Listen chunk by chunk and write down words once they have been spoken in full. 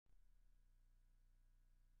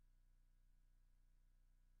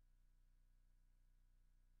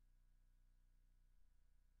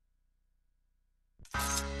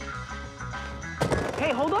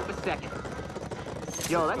up a second.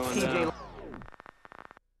 Yo, that's TJ.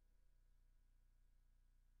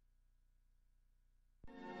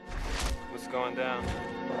 What's going down?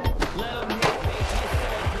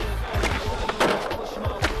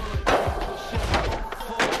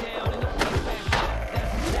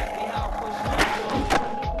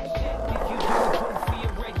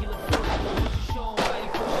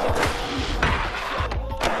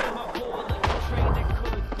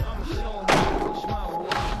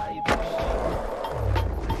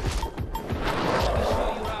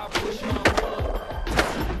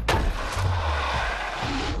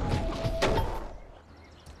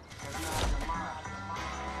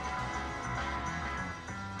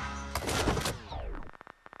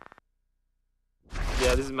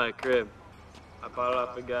 Yeah, this is my crib. I bought it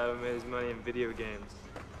off a guy who made his money in video games.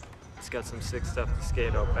 It's got some sick stuff to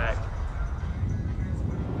skate out back.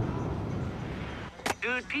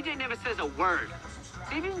 Dude, PJ never says a word.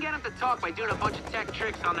 See if you can get him to talk by doing a bunch of tech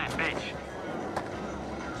tricks on that bench.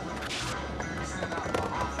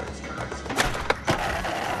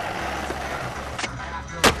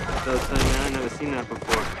 That's something, man. I've never seen that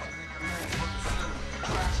before.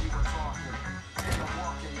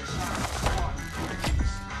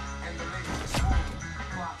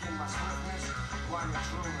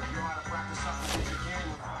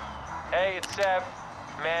 Hey, it's Seb.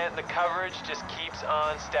 Man, the coverage just keeps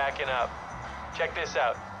on stacking up. Check this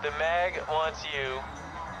out. The mag wants you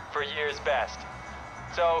for year's best.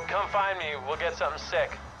 So come find me. We'll get something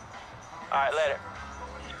sick. All right, later.